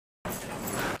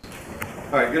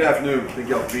All right, good afternoon. Thank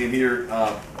y'all for being here.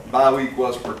 Bye week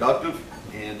was productive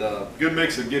and good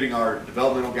mix of getting our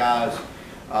developmental guys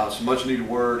some much needed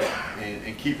work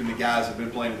and keeping the guys that have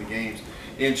been playing in the games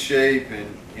in shape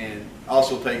and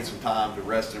also taking some time to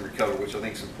rest and recover, which I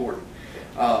think is important.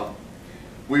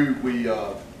 We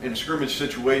in a scrimmage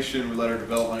situation, we let our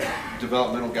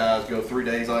developmental guys go 3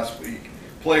 days last week.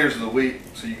 Players of the week,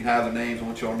 so you can have the names. I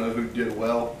want y'all to know who did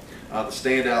well. The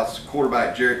standouts: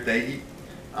 quarterback Jarrett Dagey,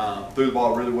 threw the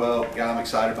ball really well. Guy I'm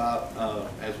excited about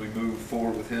as we move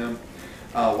forward with him.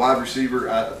 Wide receiver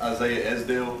Isaiah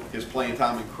Esdale, his playing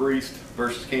time increased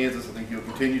versus Kansas. I think you'll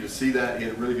continue to see that. He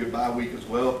had a really good bye week as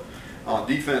well. On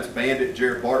defense, bandit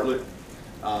Jared Bartlett,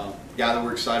 guy that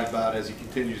we're excited about as he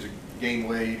continues to gain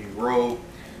weight and grow.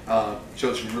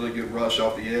 Showed some really good rush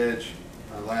off the edge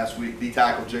last week.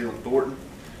 D-tackle Jalen Thornton,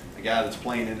 a guy that's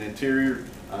playing in the interior.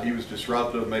 He was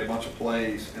disruptive, made a bunch of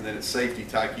plays. And then at safety,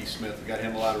 Tyke Smith, we got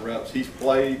him a lot of reps. He's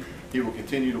played. He will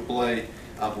continue to play.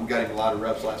 We got him a lot of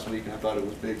reps last week, and I thought it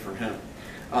was big for him.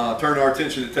 Turn our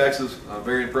attention to Texas.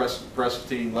 Very impressive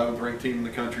team, 11th ranked team in the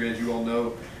country, as you all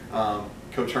know.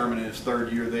 Coach Herman in his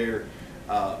third year there,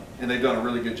 and they've done a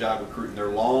really good job recruiting. They're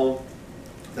long.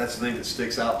 That's the thing that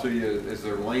sticks out to you is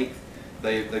their length.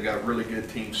 They've got really good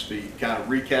team speed. Kind of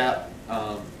recap,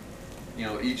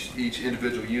 each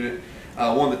individual unit.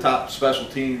 One of the top special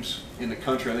teams in the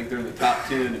country. I think they're in the top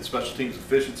 10 in special teams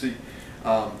efficiency.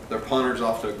 Their punter's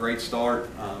off to a great start.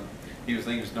 He was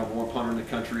named as #1 punter in the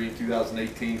country in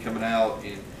 2018 coming out,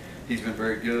 and he's been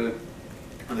very good.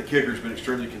 And the kicker's been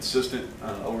extremely consistent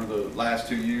over the last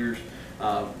 2 years,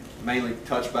 mainly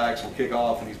touchbacks on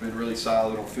kickoff, and he's been really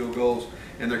solid on field goals.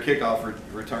 And their kickoff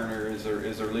returner is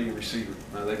their leading receiver.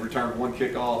 They've returned 1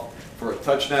 kickoff for a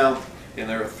touchdown, and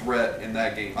they're a threat in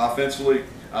that game. Offensively,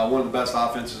 one of the best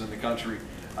offenses in the country.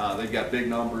 They've got big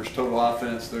numbers, total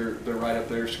offense. They're right up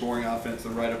there. Scoring offense,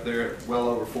 they're right up there, well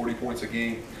over 40 points a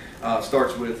game.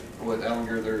 Starts with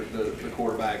Ellinger, the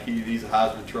quarterback. He's a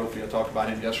Heisman Trophy. I talked about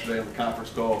him yesterday on the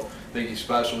conference call. I think he's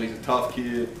special. He's a tough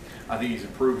kid. I think he's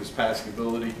improved his passing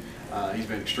ability. He's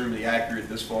been extremely accurate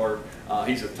this far.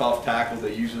 He's a tough tackle.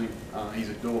 They usually he's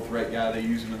a dual threat guy. They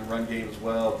use him in the run game as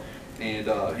well, and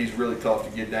he's really tough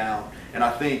to get down. And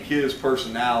I think his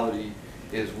personality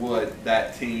is what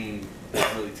that team is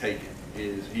really taking.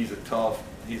 He's a tough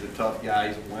guy.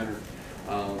 He's a winner.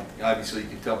 Obviously, you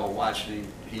can tell by watching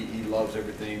him. He loves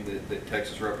everything that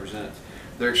Texas represents.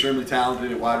 They're extremely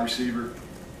talented at wide receiver.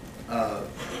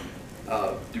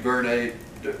 Duvernay,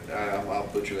 I'll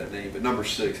butcher that name, but number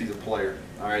 6, he's a player.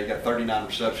 All right, he got 39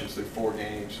 receptions through 4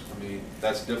 games. I mean,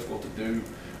 that's difficult to do.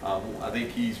 I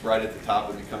think he's right at the top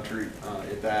of the country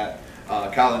at that.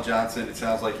 Colin Johnson, it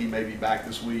sounds like he may be back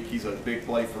this week. He's a big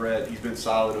play threat. He's been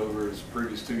solid over his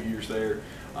previous 2 years there.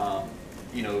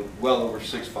 Well over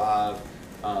 6'5",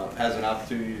 has an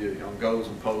opportunity to goes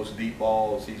and posts deep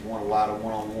balls. He's won a lot of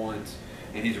one-on-ones,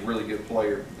 and he's a really good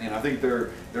player. And I think their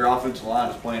offensive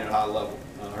line is playing at a high level.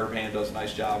 Herb Hand does a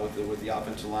nice job with the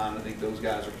offensive line. I think those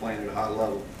guys are playing at a high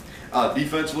level.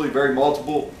 Defensively, very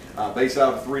multiple. Based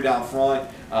out of a 3 down front,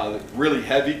 really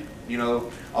heavy.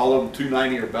 All of them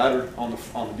 290 or better on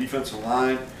the defensive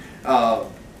line.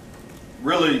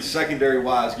 Really,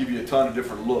 secondary-wise, give you a ton of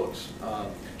different looks.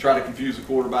 Try to confuse the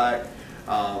quarterback.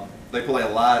 They play a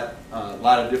lot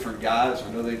of different guys.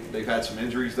 I know they've had some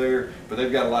injuries there, but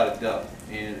they've got a lot of depth,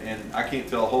 and I can't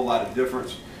tell a whole lot of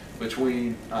difference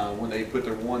between when they put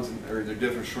their ones or the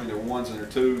difference between their 1s and their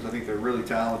 2s. I think they're really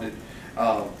talented.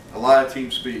 A lot of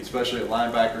team speed, especially at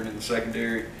linebacker and in the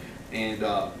secondary. And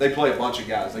they play a bunch of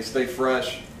guys. They stay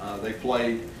fresh. They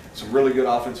played some really good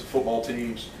offensive football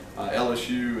teams,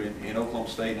 LSU and Oklahoma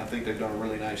State, and I think they've done a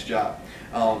really nice job.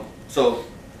 So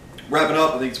wrapping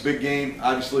up, I think it's a big game.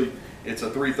 Obviously, it's a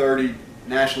 3:30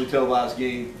 nationally televised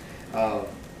game.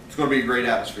 It's going to be a great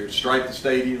atmosphere. Stripe the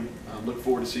stadium. Look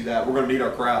forward to see that. We're going to need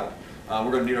our crowd.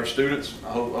 We're going to need our students.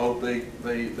 I hope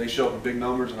they show up in big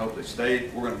numbers, and I hope they stay.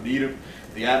 We're going to need them.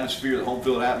 The atmosphere, the home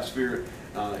field atmosphere,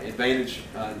 advantage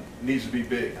needs to be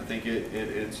big. I think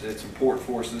it's important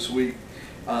for us this week.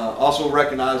 Also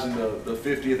recognizing the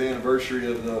 50th anniversary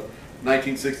of the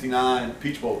 1969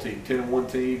 Peach Bowl team,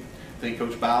 10-1 team. I think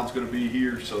Coach Bowden's going to be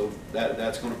here, so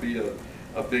that's going to be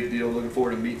a big deal. Looking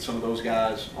forward to meeting some of those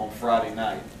guys on Friday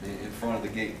night in front of the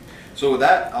game. So with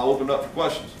that, I'll open it up for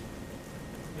questions.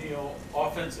 Neal,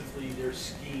 offensively, their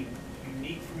scheme,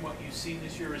 unique from what you've seen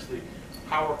this year, is the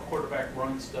power quarterback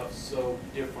run stuff so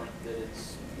different that it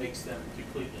makes them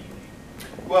completely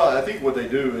unique? Well, I think what they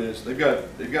do is they've got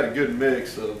a good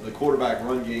mix of the quarterback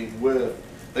run game with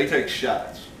they take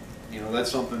shots.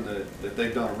 That's something that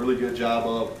they've done a really good job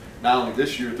of. not only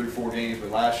this year through 4 games,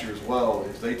 but last year as well,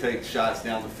 is they take shots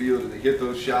down the field and they hit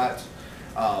those shots.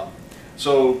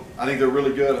 So I think they're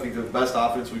really good. I think they're the best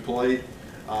offense we played.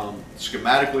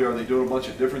 Schematically, are they doing a bunch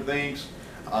of different things?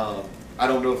 I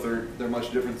don't know if they're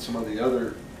much different than some of the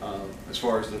other, as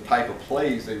far as the type of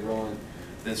plays they run,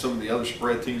 than some of the other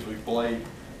spread teams we've played.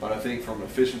 But I think from an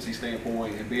efficiency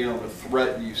standpoint and being able to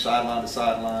threaten you sideline to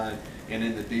sideline and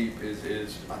in the deep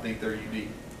is I think they're unique.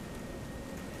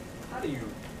 How do you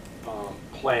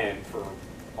plan for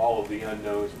all of the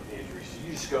unknowns with injuries? Do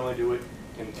you just go into it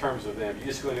in terms of them? You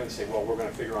just go into it and say, well, we're going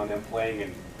to figure on them playing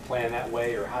and plan that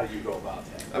way, or how do you go about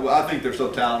that? Well, I think they're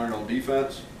so talented on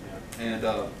defense, Yeah. and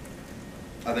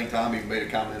I think Tom even made a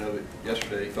comment of it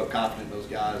yesterday. He felt confident in those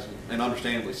guys, and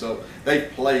understandably so. They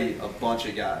played a bunch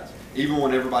of guys. Even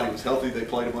when everybody was healthy, they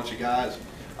played a bunch of guys.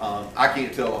 I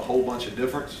can't tell a whole bunch of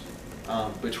difference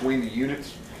between the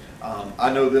units.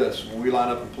 I know this, when we line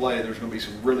up and play, there's going to be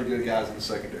some really good guys in the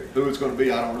secondary. Who it's going to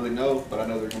be, I don't really know, but I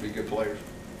know they're going to be good players.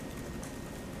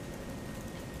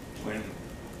 When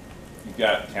you've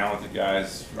got talented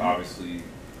guys, obviously,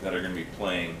 that are going to be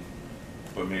playing,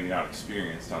 but maybe not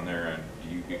experienced on their end,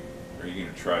 are you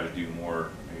going to try to do more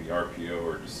maybe RPO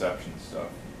or deception stuff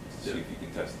to see if you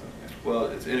can test those guys? Well,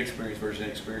 it's inexperience versus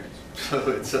inexperience.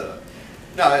 So it's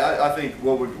no, I think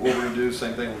what we're going to do,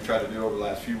 same thing we tried to do over the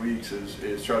last few weeks,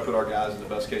 is try to put our guys in the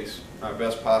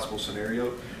best possible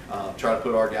scenario. Try to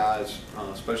put our guys,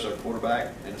 especially our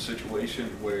quarterback, in a situation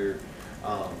where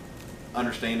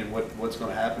understanding what's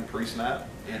going to happen pre-snap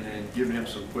and then giving him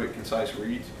some quick, concise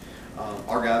reads.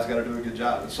 Our guys got to do a good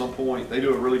job. At some point, they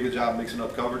do a really good job mixing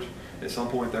up coverage. At some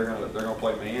point, they're gonna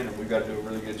play man, and we've got to do a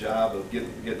really good job of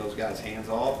getting those guys' hands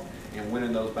off and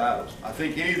winning those battles. I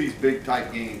think any of these big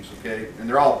type games, okay, and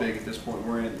they're all big at this point.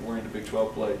 We're in the Big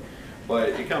 12 play, but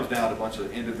it comes down to a bunch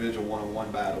of individual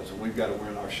one-on-one battles, and we've got to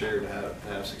win our share to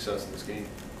have success in this game.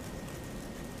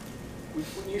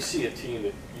 When you see a team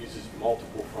that uses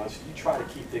multiple fronts, do you try to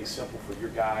keep things simple for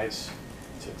your guys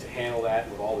to handle that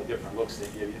with all the different looks they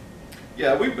give you?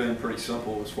 Yeah, we've been pretty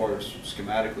simple as far as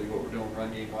schematically what we're doing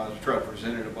run game wise. We try to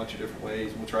present it a bunch of different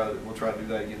ways. We'll try to do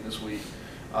that again this week.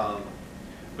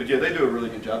 But yeah, they do a really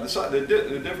good job.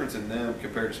 The difference in them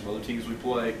compared to some other teams we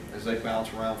play is they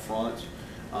bounce around fronts,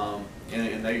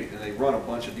 and they run a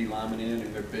bunch of D linemen in,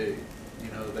 and they're big.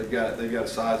 You know, they've got a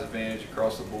size advantage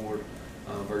across the board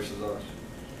versus us.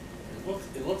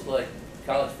 It looks like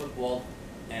college football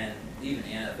and even the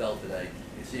NFL today,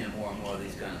 you're seeing more and more of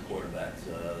these kind of quarterbacks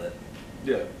that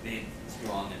big,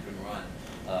 strong, and can run.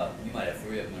 You might have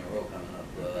 3 of them in a row coming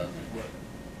up.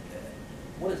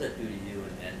 What does that do to you,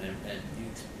 and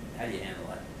how do you handle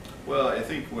that? Well, I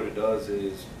think what it does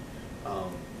is,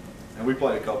 and we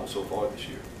played a couple so far this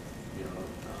year. You know,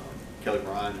 Kelly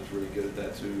Bryant is really good at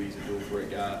that too. He's a really great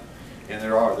guy. And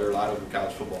there are a lot of them in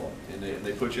college football, and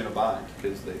they put you in a bind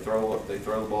because they throw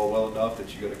the ball well enough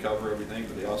that you got to cover everything,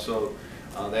 but they also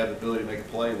they have the ability to make a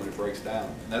play when it breaks down.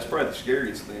 And that's probably the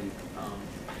scariest thing.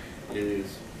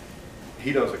 Is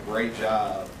he does a great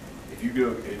job. If you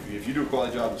do a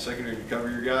quality job in the secondary to cover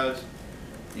your guys,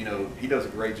 you know, he does a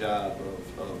great job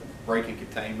of breaking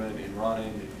containment and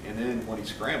running, and then when he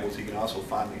scrambles, he can also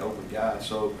find the open guy.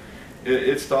 So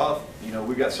it's tough. You know,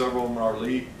 we've got several of them in our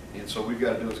league, and so we've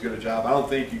got to do as good a job. I don't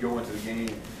think you go into the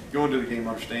game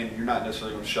understanding you're not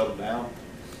necessarily going to shut them down,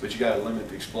 but you got to limit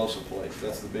the explosive plays.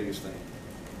 That's the biggest thing.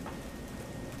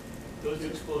 Those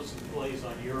explosive plays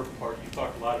on your part, you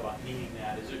talked a lot about needing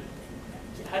that.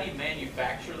 How do you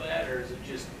manufacture that, or is it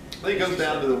just? I think it goes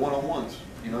down to the one-on-ones.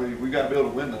 You know, we've got to be able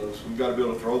to win those. We've got to be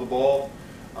able to throw the ball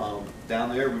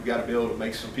down there. We've got to be able to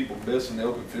make some people miss in the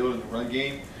open field in the run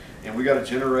game, and we got to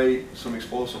generate some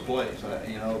explosive plays.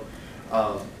 You know,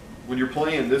 when you're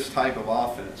playing this type of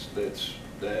offense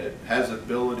that has the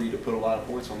ability to put a lot of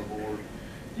points on the board,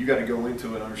 you got to go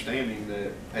into it understanding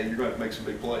that, hey, you're going to make some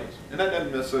big plays. And that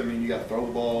doesn't necessarily mean you got to throw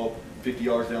the ball 50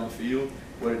 yards down the field.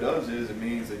 What it does is it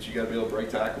means that you got to be able to break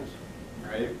tackles,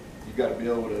 right? You've got to be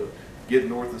able to get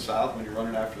north and south when you're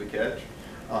running after the catch.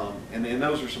 And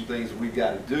those are some things that we've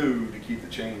got to do to keep the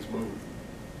chains moving.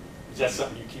 Is that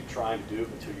something you keep trying to do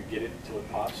until you get it, until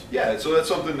it pops? Yeah, so that's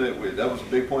something that was a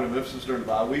big point of emphasis during the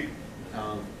bye week.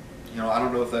 You know, I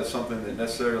don't know if that's something that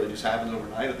necessarily just happens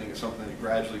overnight. I think it's something that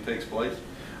gradually takes place.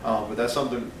 But that's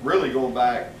something really going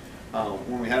back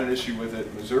when we had an issue with it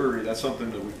in Missouri. That's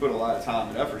something that we put a lot of time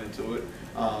and effort into it.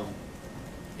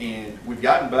 And we've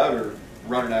gotten better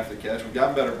running after the catch. We've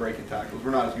gotten better breaking tackles.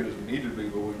 We're not as good as we need to be,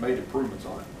 but we've made improvements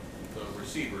on it. The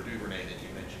receiver, Duvernay, that you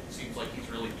mentioned, seems like he's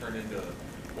really turned into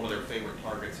one of their favorite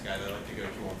targets, a guy they like to go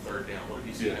to on third down. What have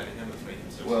you seen out of him that's made him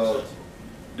so successful?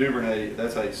 Duvernay,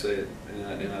 that's how you say it,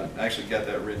 and I actually got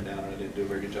that written down, and I didn't do a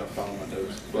very good job following my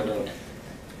notes.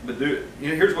 But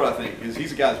here's what I think, is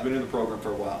he's a guy that's been in the program for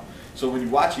a while. So when you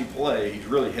watch him play, he's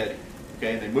really heady,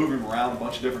 okay? And they move him around a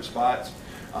bunch of different spots.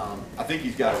 I think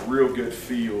he's got a real good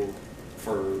feel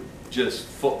for just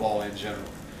football in general.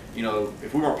 You know,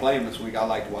 if we weren't playing this week, I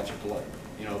like to watch him play,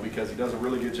 you know, because he does a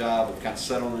really good job of kind of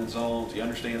settling in zones. He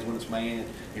understands when it's man.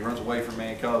 He runs away from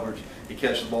man coverage. He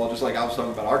catches the ball just like I was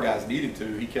talking about our guys needing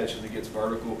to. He catches and gets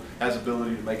vertical, has the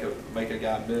ability to make a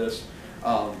guy miss.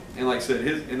 And like I said,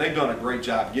 and they've done a great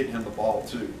job getting him the ball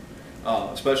too,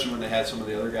 especially when they had some of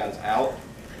the other guys out.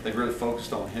 They really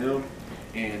focused on him.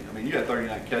 And I mean, you got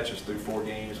 39 catches through 4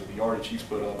 games with the yardage he's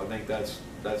put up. I think that's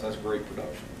great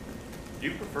production. Do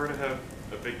you prefer to have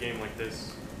a big game like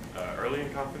this early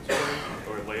in conference play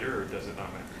or later, or does it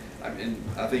not matter? I mean,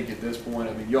 I think at this point,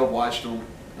 I mean, y'all watched them.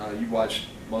 You watched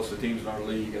most of the teams in our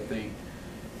league. I think,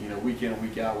 you know, week in and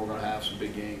week out, we're going to have some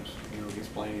big games. You know,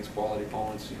 against playing against quality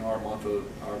opponents. You know, our month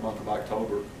of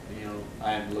October. You know,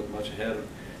 I haven't looked much ahead of,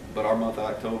 but our month of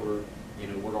October, you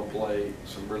know, we're going to play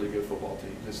some really good football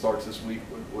teams. It starts this week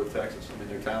with Texas. I mean,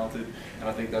 they're talented, and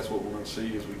I think that's what we're going to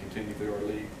see as we continue through our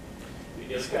league.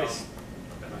 Yes, guys.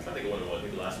 I'm trying to think of what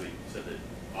maybe last week you said that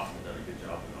Austin done a good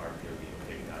job in the RPO game of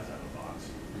taking guys out of the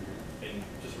box. Mm-hmm. And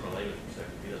just from a layman's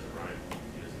perspective, he doesn't run it,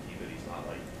 he doesn't keep it. He's not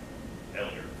like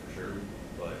Ellinger for sure,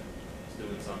 but he's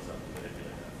doing some stuff to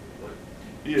manipulate that. What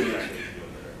Yeah. is he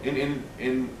doing there?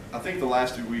 And I think the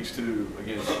last 2 weeks too,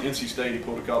 against NC State he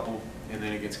pulled a couple, and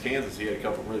then against Kansas he had a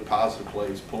couple really positive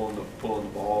plays pulling the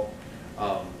ball,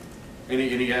 and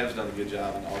he has done a good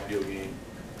job in the RPO game.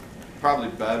 Probably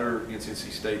better against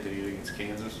NC State than he did against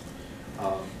Kansas,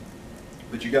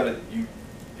 but you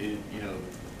know,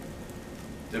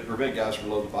 to prevent guys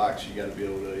from loading the box, you got to be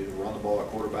able to either run the ball at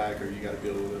quarterback or you got to be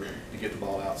able to get the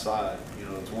ball outside. You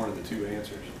know, it's one of the 2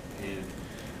 answers, and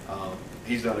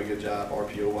he's done a good job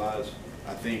RPO wise.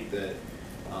 I think that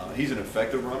he's an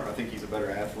effective runner. I think he's a better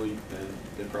athlete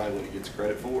than probably what he gets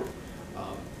credit for.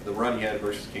 The run he had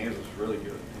versus Kansas was really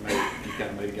good. He kind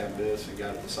of made a guy miss and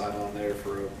got it the sideline there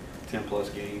for a 10-plus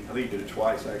game. I think he did it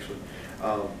twice actually.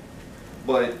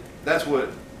 But that's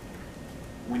when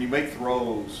you make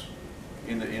throws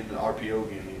in the RPO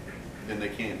game, then they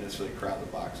can't necessarily crowd the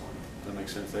box on you. Does that make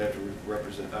sense? They have to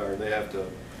represent, or they have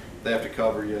to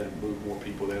cover you and move more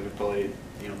people. They haven't played,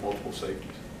 you know, multiple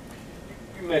safeties.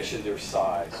 You mentioned their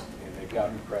size, and they've got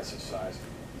impressive size.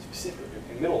 Specifically,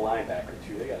 in middle linebacker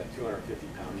too, they got a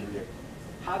 250-pound kid there.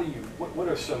 How do you? What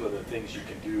are some of the things you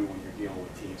can do when you're dealing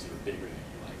with teams that are bigger than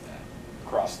you like that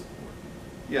across the board?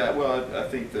 Yeah, well, I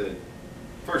think that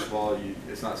first of all,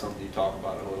 it's not something you talk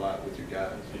about a whole lot with your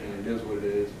guys. I mean, it is what it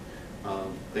is.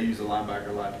 They use the linebacker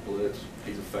a lot to blitz.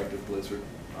 He's an effective blitzer,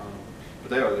 but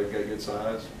they've got good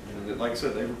size. And like I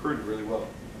said, they recruited really well.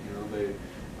 You know,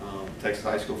 Texas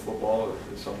high school football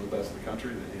is some of the best in the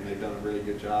country, and they've done a really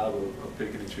good job of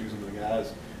picking and choosing the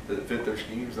guys that fit their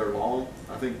schemes. They're long.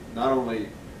 I think not only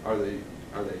are they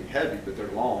heavy, but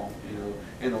they're long. You know,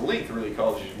 and the length really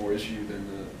causes you more issue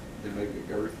than maybe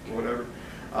the girth or whatever.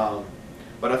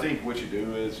 But I think what you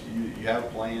do is you have a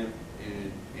plan,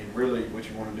 and really what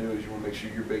you want to do is you want to make sure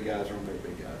your big guys are on their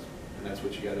big guys, and that's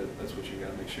what you got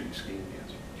to make sure you scheme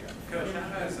against. Coach, how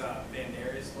has Van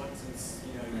Darius looked since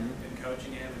you've been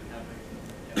coaching him and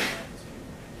having?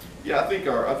 Yeah, I think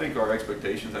our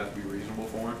expectations have to be reasonable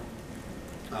for him.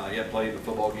 He had played in the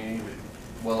football game in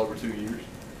well over 2 years,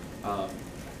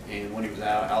 and when he was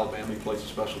out of Alabama, he played some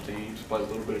special teams, played a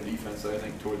little bit of defense there, I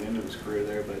think, toward the end of his career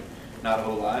there, but not a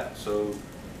whole lot. So,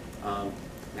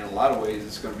 in a lot of ways,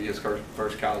 it's going to be his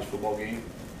first college football game.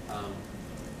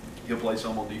 He'll play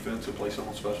some on defense. He'll play some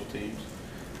on special teams.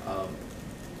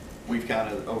 We've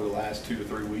kind of, over the last 2 to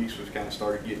 3 weeks, we've kind of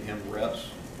started getting him reps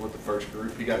with the first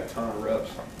group. He got a ton of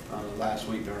reps last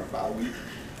week during our bye week.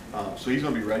 So he's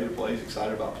going to be ready to play. He's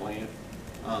excited about playing.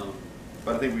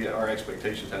 But I think our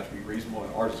expectations have to be reasonable,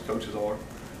 and ours as coaches are.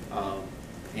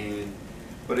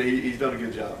 But he's done a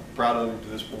good job. Proud of him to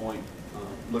this point.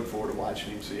 Look forward to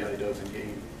watching him, see how he does in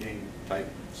game type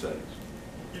settings.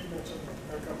 You mentioned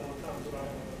a couple of times about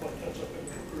having to play catch up in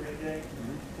the recruiting game.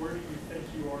 Where do you think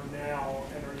you are now,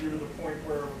 and are you to the point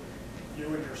where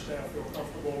you and your staff feel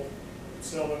comfortable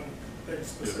selling things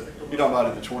specific to? You talking about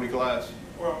in the 20 class?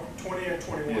 Well, 20 and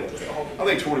 21. Yeah. Just the whole I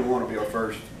think 21 will be our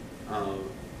first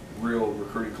real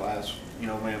recruiting class. You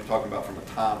know, when I'm talking about from a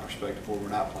time perspective where we're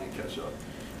not playing catch up.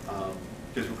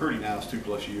 Because recruiting now is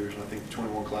 2+ years, and I think the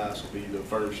 21 class will be the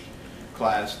first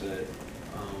class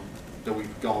that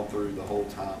we've gone through the whole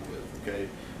time with. Okay,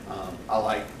 I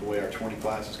like the way our 20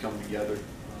 classes come together.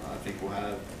 I think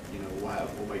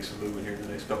we'll make some movement here in the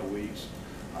next couple of weeks.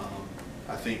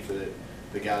 I think that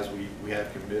the guys we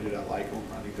have committed, I like them.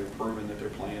 I think they're proving that they're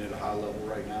playing at a high level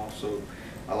right now. So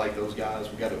I like those guys.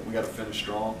 We got to finish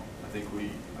strong. I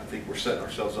think we're setting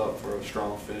ourselves up for a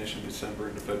strong finish in December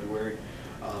into February.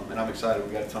 And I'm excited.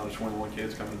 We got a ton of 21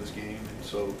 kids coming to this game, and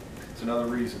so it's another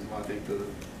reason why I think the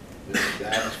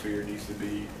atmosphere needs to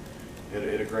be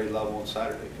at a great level on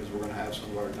Saturday, because we're going to have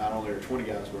some of our, not only our 20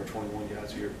 guys, but our 21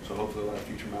 guys here. So hopefully we'll have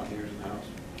future Mountaineers in the house.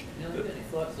 Neal, you got any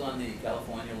thoughts on the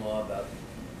California law about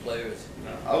players?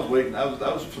 I was waiting. I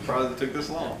was surprised it took this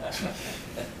long.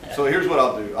 So here's what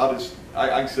I'll do. I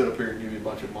can sit up here and give you a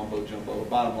bunch of mumbo jumbo.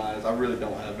 Bottom line is I really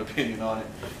don't have an opinion on it.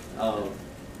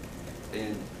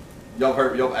 And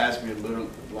y'all asked me literally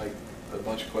like a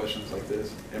bunch of questions like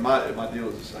this, and my deal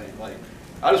is the same. Like,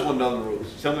 I just want to know the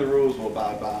rules. Tell me the rules, we'll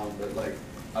abide by them. But like,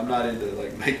 I'm not into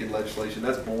like making legislation.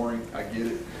 That's boring. I get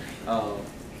it.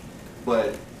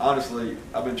 But honestly,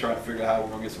 I've been trying to figure out how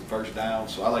we're gonna get some first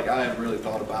downs. So I haven't really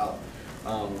thought about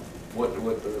what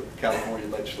the California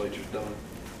legislature's done.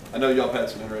 I know y'all had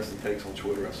some interesting takes on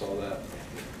Twitter. I saw that.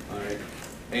 All right.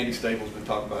 Andy Staples been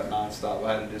talking about it nonstop.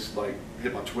 I had to just like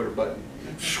hit my Twitter button.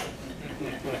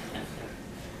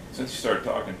 Since you started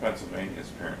talking,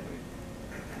 Pennsylvania's apparently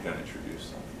been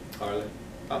introduced. Are they?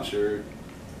 I'm sure.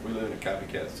 We live in a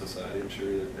copycat society. I'm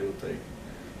sure that it'll take.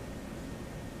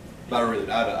 But I really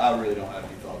don't have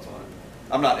any thoughts on it.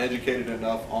 I'm not educated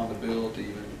enough on the bill to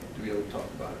be able to talk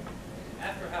about it.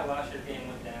 After how last year's game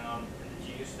went down and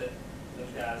the juice that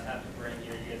those guys have to bring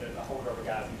here, you get the holdover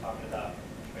guys I'm talking about.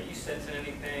 Are you sensing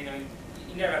anything? I mean,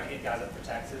 you never have to get guys up for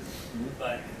Texas,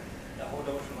 but the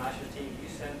holdovers from last year's team, do you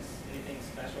sense anything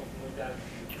special from those guys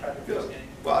prepping for this game?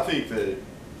 Well,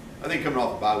 I think coming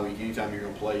off a bye week, anytime you're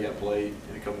going to play, you have to play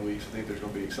in a couple weeks. I think there's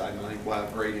going to be excitement. I think we'll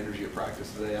have great energy at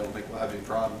practice today. I don't think we'll have any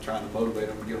problem trying to motivate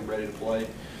them and get them ready to play.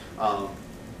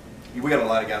 We got a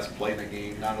lot of guys that play in that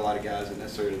game, not a lot of guys that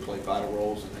necessarily play vital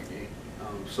roles in that game.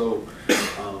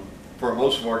 For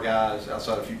most of our guys,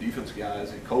 outside a few defensive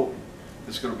guys in Colton,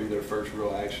 this is going to be their first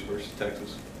real action versus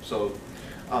Texas. So,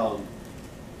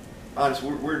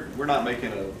 honestly, we're not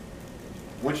making a.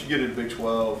 Once you get into Big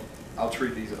 12, I'll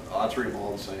treat them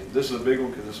all the same. This is a big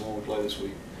one because this is the one we play this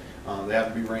week. They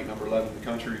happen to be ranked number 11 in the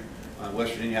country.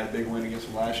 West Virginia had a big win against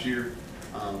them last year,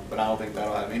 but I don't think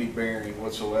that'll have any bearing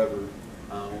whatsoever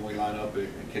when we line up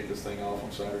and kick this thing off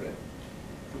on Saturday.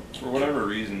 For whatever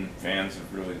reason, fans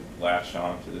have really latched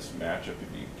on to this matchup.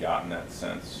 Have you gotten that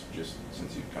sense just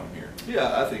since you've come here?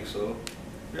 Yeah, I think so.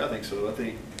 I think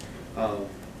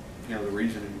the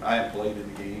reason I haven't played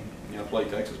in the game. I played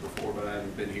Texas before, but I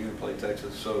haven't been here and played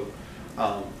Texas. So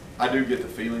I do get the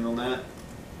feeling on that.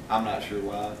 I'm not sure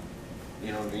why.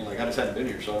 You know what I mean? Like, I just haven't been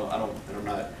here, so I'm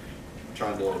not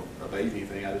trying to evade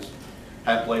anything. I just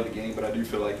haven't played the game, but I do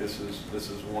feel like this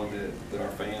is one that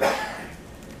our fans,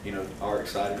 are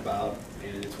excited about,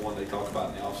 and it's one they talk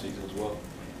about in the offseason as well.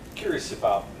 Curious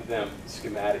about them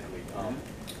schematically.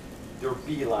 Their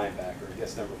B linebacker, I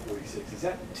guess number 46, does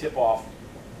that tip off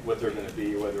what they're going to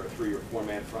be, whether a 3 or 4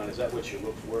 man front? Is that what you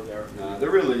look for there? Nah,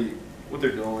 what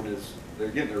they're doing is they're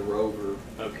getting their rover.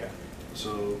 Okay.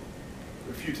 So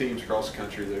a few teams across the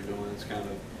country they're doing it's kind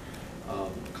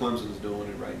of Clemson's doing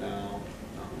it right now.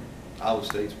 Iowa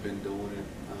State's been doing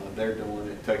it. They're doing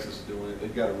it. Texas is doing it.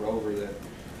 They've got a rover that